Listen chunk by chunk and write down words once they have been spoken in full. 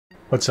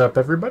What's up,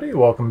 everybody?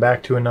 Welcome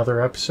back to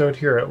another episode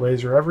here at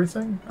Laser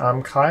Everything.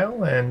 I'm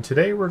Kyle, and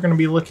today we're going to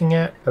be looking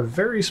at a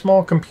very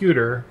small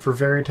computer for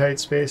very tight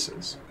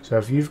spaces. So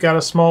if you've got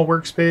a small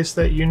workspace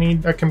that you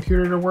need a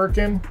computer to work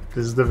in,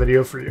 this is the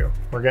video for you.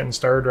 We're getting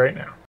started right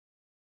now.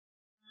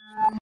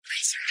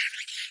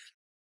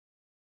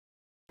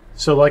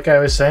 So like I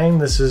was saying,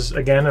 this is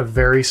again a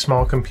very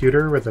small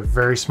computer with a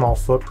very small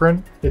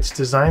footprint. It's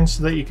designed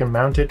so that you can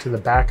mount it to the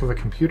back of a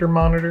computer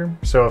monitor.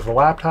 So if a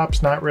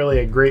laptop's not really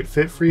a great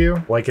fit for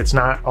you, like it's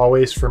not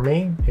always for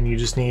me, and you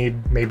just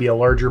need maybe a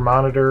larger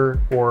monitor,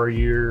 or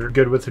you're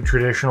good with a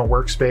traditional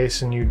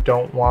workspace and you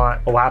don't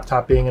want a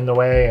laptop being in the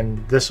way,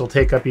 and this will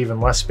take up even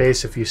less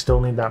space if you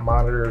still need that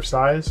monitor of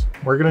size,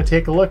 we're going to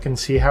take a look and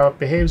see how it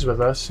behaves with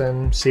us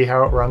and see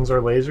how it runs our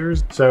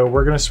lasers. So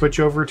we're going to switch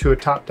over to a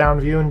top-down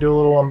view and do a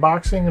little unboxing,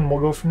 and we'll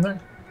go from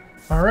there.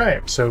 All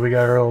right, so we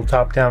got our little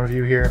top-down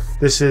view here.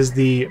 This is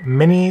the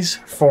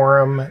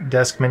MinisForum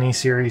Desk Mini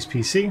Series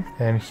PC,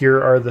 and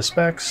here are the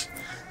specs.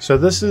 So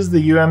this is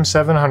the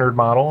UM700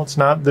 model. It's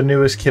not the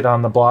newest kid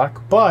on the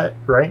block, but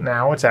right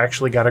now it's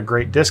actually got a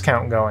great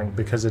discount going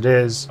because it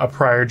is a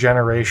prior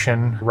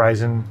generation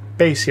Ryzen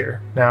base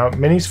here. Now,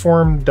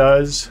 MinisForum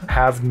does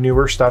have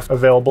newer stuff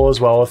available as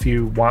well if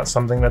you want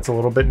something that's a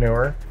little bit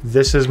newer.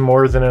 This is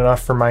more than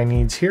enough for my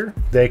needs here.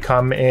 They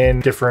come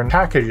in different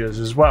packages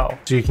as well.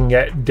 So you can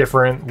get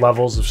different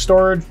levels of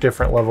storage,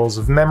 different levels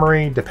of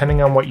memory,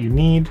 depending on what you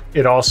need.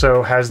 It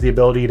also has the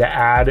ability to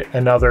add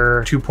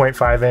another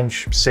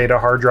 2.5-inch SATA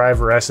hard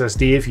drive or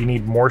SSD if you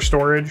need more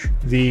storage.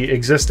 The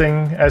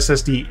existing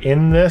SSD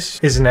in this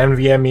is an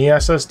NVMe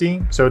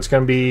SSD, so it's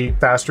going to be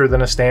faster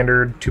than a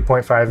standard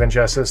 2.5-inch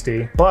SSD.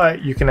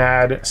 But you can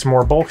add some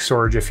more bulk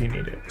storage if you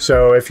need it.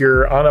 So if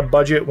you're on a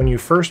budget when you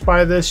first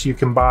buy this, you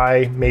can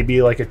buy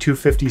maybe like a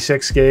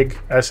 256 gig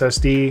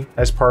SSD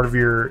as part of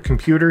your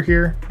computer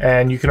here.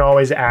 And you can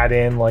always add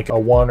in like a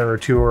 1 or a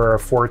 2 or a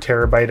 4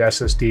 terabyte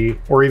SSD,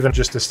 or even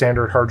just a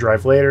standard hard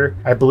drive later.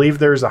 I believe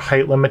there's a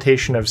height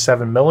limitation of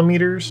 7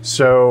 millimeters.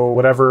 So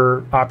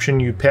whatever option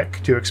you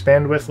pick to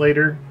expand with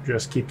later,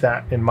 just keep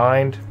that in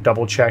mind.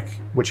 Double check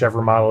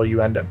whichever model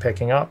you end up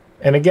picking up.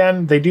 And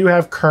again, they do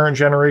have current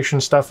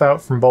generation stuff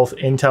out from both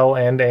Intel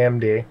and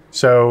AMD.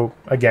 So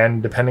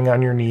again, depending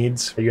on your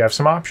needs, you have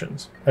some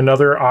options.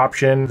 Another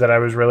option that I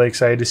was really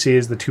excited to see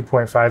is the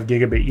 2.5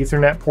 gigabit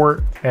Ethernet port.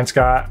 And it's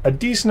got a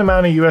decent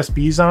amount of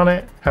USBs on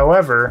it.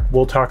 However,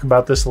 we'll talk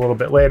about this a little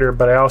bit later,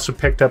 but I also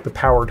picked up a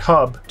powered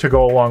hub to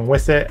go along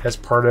with it as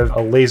part of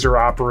a laser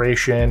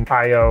operation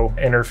IO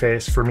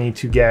interface for me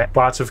to get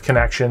lots of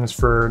connections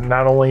for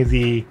not only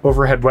the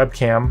overhead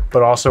webcam,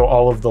 but also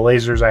all of the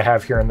lasers I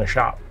have here in the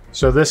shop.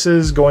 So this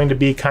is going to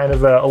be kind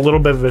of a little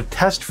bit of a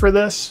test for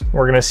this.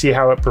 We're going to see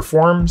how it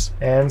performs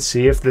and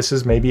see if this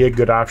is maybe a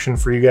good option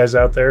for you guys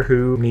out there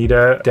who need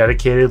a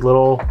dedicated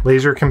little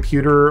laser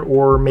computer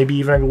or maybe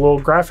even a little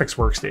graphics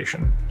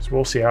workstation. So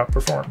we'll see how it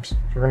performs. So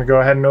we're going to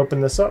go ahead and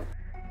open this up.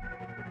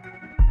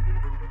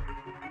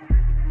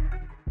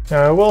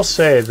 Now, I will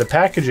say the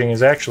packaging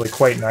is actually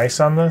quite nice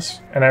on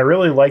this, and I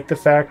really like the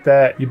fact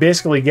that you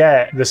basically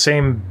get the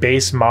same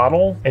base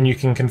model and you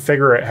can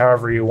configure it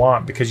however you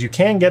want, because you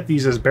can get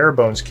these as bare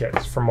bones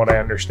kits from what I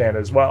understand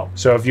as well.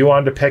 So if you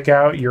wanted to pick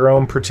out your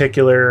own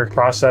particular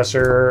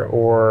processor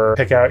or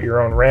pick out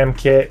your own RAM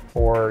kit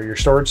or your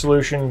storage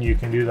solution, you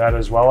can do that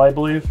as well, I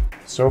believe.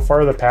 So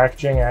far the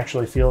packaging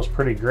actually feels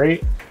pretty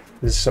great.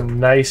 There's some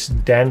nice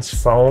dense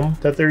foam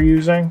that they're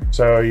using,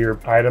 so your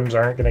items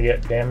aren't going to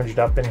get damaged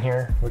up in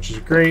here, which is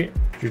great.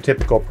 Your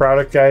typical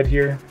product guide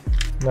here,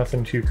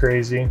 nothing too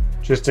crazy,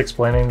 just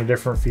explaining the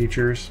different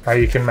features, how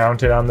you can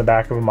mount it on the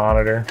back of a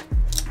monitor.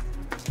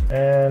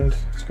 And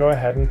let's go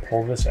ahead and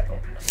pull this out.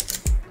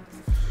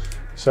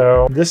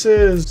 So this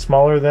is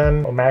smaller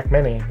than a Mac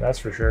Mini, that's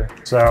for sure.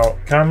 So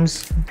it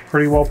comes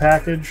pretty well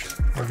packaged.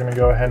 We're going to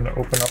go ahead and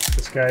open up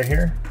this guy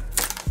here.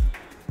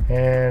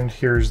 And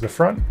here's the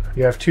front.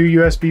 You have 2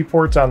 USB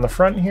ports on the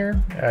front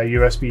here, a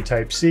USB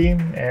Type-C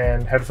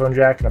and headphone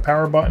jack and a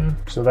power button.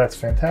 So that's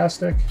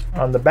fantastic.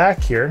 On the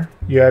back here,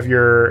 you have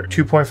your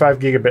 2.5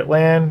 gigabit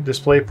LAN,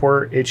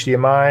 DisplayPort,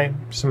 HDMI,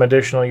 some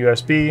additional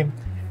USB,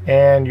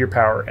 and your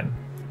power in.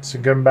 It's a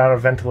good amount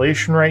of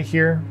ventilation right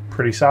here,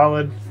 pretty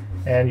solid.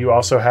 And you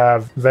also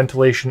have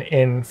ventilation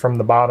in from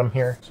the bottom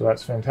here. So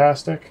that's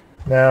fantastic.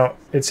 Now,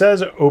 it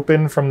says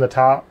open from the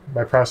top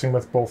by pressing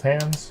with both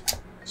hands.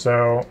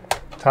 So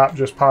top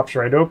just pops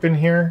right open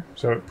here,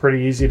 so it's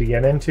pretty easy to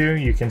get into.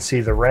 You can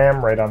see the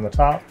RAM right on the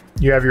top.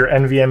 You have your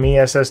NVMe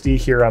SSD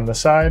here on the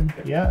side.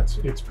 Yeah,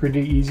 it's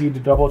pretty easy to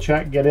double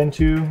check, get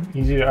into,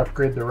 easy to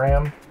upgrade the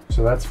RAM,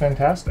 so that's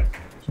fantastic.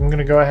 So I'm going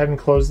to go ahead and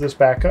close this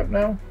back up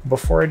now.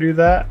 Before I do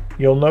that,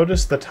 you'll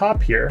notice the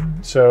top here.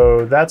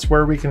 So that's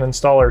where we can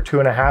install our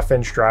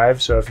 2.5-inch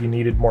drive. So if you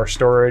needed more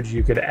storage,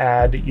 you could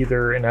add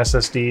either an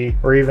SSD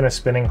or even a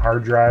spinning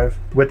hard drive.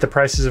 With the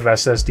prices of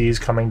SSDs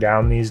coming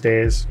down these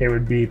days, it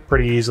would be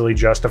pretty easily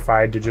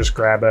justified to just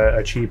grab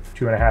a cheap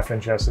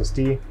 2.5-inch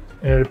SSD.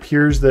 And it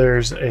appears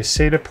there's a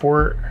SATA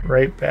port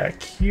right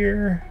back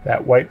here,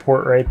 that white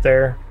port right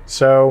there.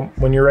 So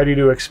when you're ready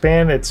to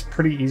expand, it's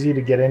pretty easy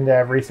to get into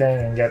everything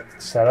and get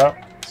set up.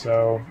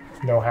 So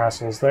no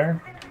hassles there.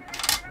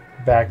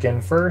 Back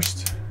in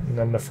first, and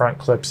then the front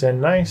clips in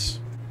nice.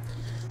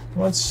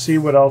 Let's see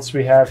what else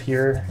we have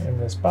here in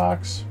this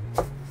box.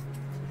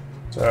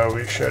 So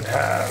we should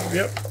have,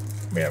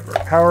 we have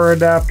our power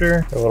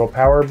adapter, a little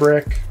power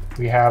brick.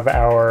 We have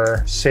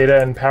our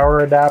SATA and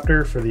power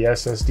adapter for the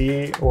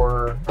SSD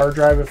or hard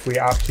drive if we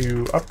opt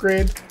to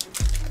upgrade.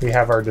 We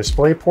have our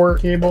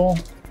DisplayPort cable.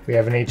 We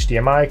have an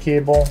HDMI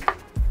cable.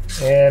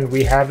 And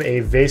we have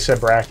a VESA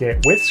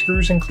bracket with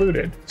screws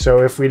included.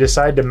 So if we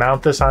decide to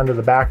mount this onto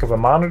the back of a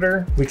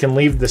monitor, we can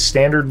leave the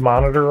standard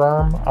monitor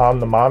arm on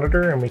the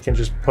monitor and we can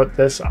just put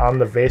this on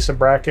the VESA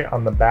bracket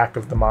on the back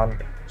of the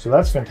monitor. So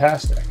that's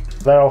fantastic.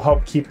 That'll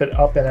help keep it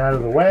up and out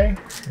of the way.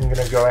 I'm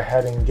gonna go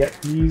ahead and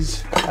get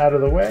these out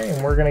of the way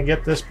and we're gonna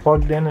get this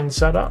plugged in and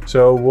set up.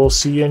 So we'll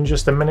see you in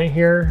just a minute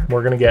here.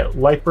 We're gonna get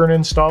Lightburn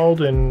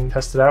installed and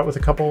test it out with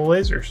a couple of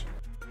lasers.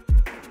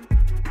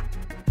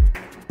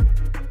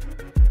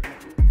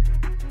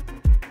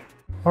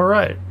 All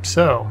right,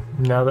 so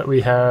now that we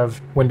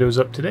have Windows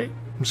up to date,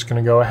 I'm just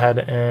gonna go ahead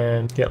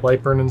and get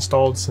Lightburn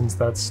installed since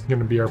that's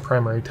gonna be our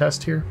primary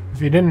test here.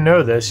 If you didn't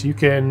know this, you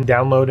can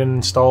download and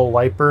install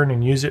Lightburn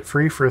and use it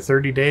free for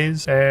 30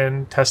 days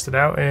and test it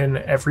out in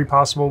every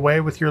possible way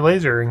with your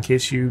laser in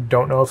case you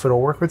don't know if it'll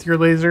work with your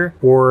laser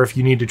or if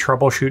you need to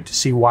troubleshoot to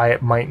see why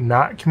it might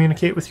not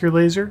communicate with your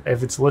laser,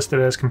 if it's listed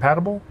as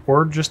compatible,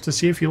 or just to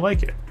see if you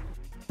like it.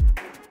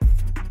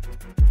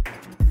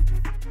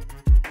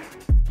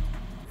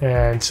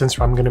 And since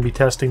I'm going to be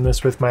testing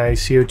this with my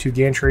CO2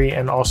 gantry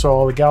and also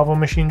all the Galvo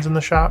machines in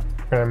the shop,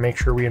 we're going to make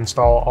sure we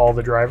install all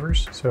the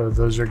drivers. So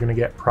those are going to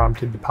get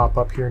prompted to pop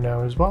up here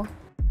now as well.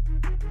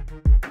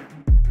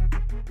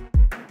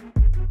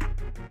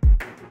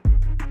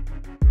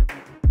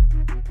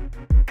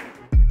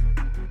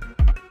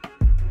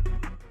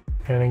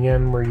 And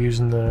again, we're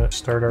using the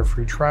start our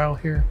free trial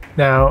here.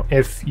 Now,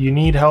 if you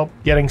need help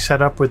getting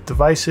set up with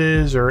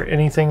devices or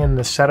anything in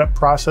the setup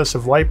process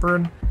of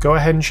Lightburn, go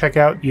ahead and check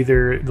out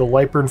either the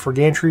Lightburn for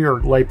Gantry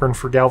or Lightburn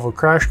for Galvo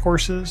crash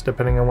courses,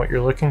 depending on what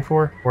you're looking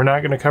for. We're not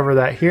going to cover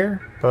that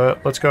here,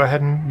 but let's go ahead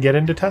and get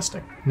into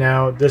testing.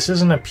 Now, this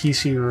isn't a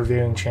PC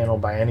reviewing channel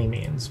by any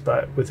means,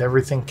 but with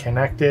everything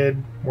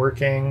connected,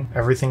 working,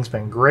 everything's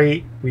been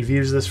great. We've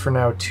used this for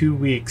now 2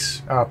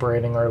 weeks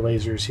operating our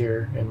lasers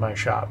here in my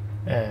shop,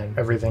 and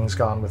everything's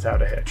gone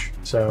without a hitch.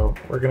 So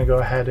we're gonna go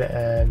ahead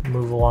and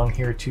move along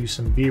here to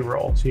some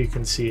B-roll so you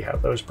can see how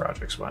those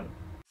projects went.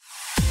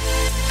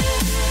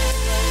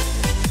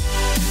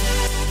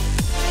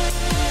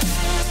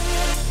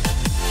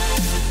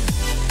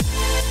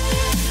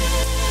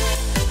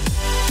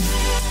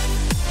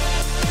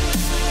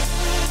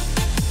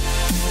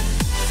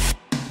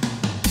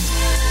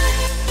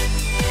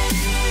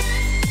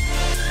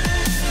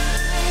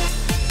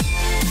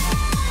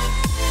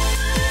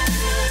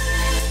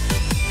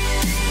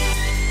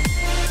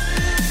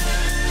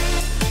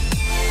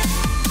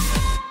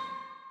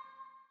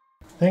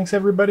 Thanks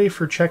everybody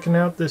for checking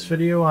out this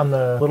video on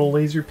the little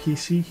laser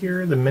PC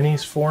here, the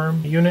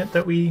MinisForum unit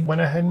that we went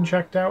ahead and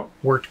checked out.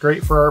 Worked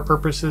great for our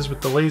purposes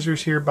with the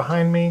lasers here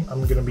behind me.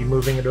 I'm going to be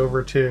moving it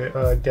over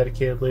to a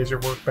dedicated laser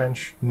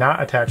workbench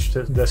not attached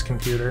to this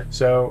computer.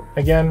 So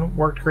again,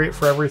 worked great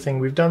for everything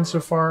we've done so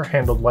far.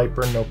 Handled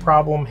Lightburn no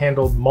problem,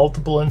 handled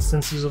multiple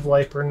instances of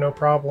Lightburn no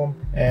problem.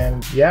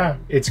 And yeah,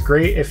 it's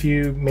great if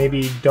you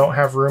maybe don't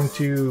have room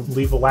to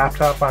leave a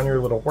laptop on your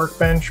little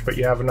workbench, but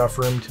you have enough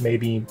room to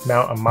maybe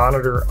mount a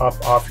monitor up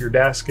off your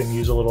desk and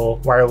use a little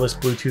wireless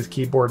Bluetooth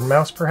keyboard and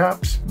mouse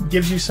perhaps.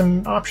 Gives you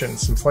some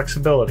options, some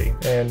flexibility,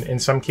 and in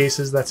some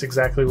cases that's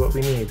exactly what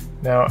we need.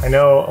 Now, I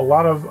know a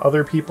lot of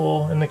other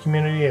people in the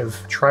community have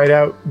tried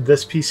out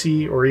this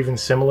PC or even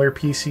similar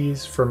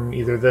PCs from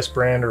either this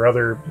brand or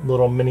other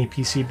little mini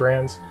PC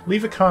brands.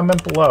 Leave a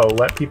comment below,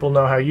 let people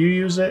know how you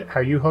use it, how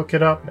you hook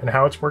it up, and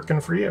how it's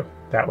working for you.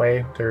 That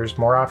way there's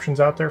more options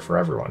out there for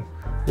everyone.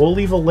 We'll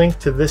leave a link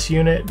to this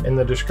unit in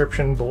the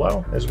description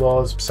below, as well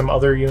as some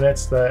other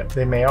units that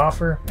they may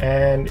offer.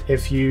 And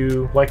if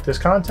you like this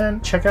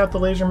content, check out the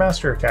Laser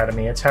Master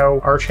Academy. It's how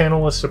our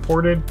channel is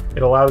supported.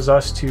 It allows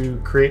us to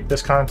create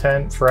this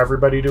content for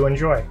everybody to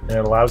enjoy, and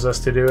it allows us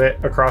to do it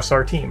across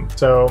our team.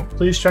 So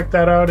please check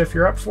that out if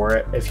you're up for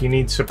it. If you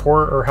need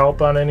support or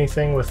help on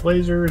anything with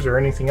lasers or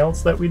anything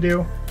else that we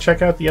do,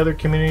 check out the other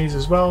communities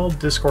as well,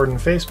 Discord and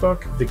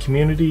Facebook. The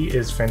community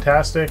is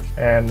fantastic,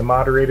 and the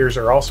moderators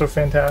are also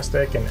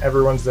fantastic, and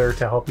everyone's there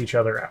to help each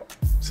other out.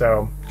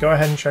 So go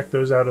ahead and check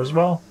those out as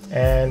well.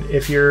 And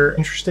if you're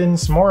interested in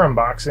some more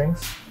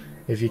unboxings,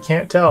 if you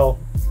can't tell,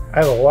 I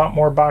have a lot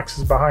more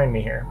boxes behind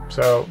me here.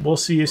 So we'll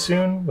see you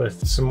soon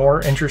with some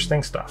more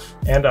interesting stuff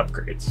and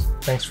upgrades.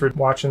 Thanks for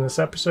watching this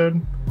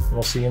episode.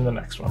 We'll see you in the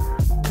next one.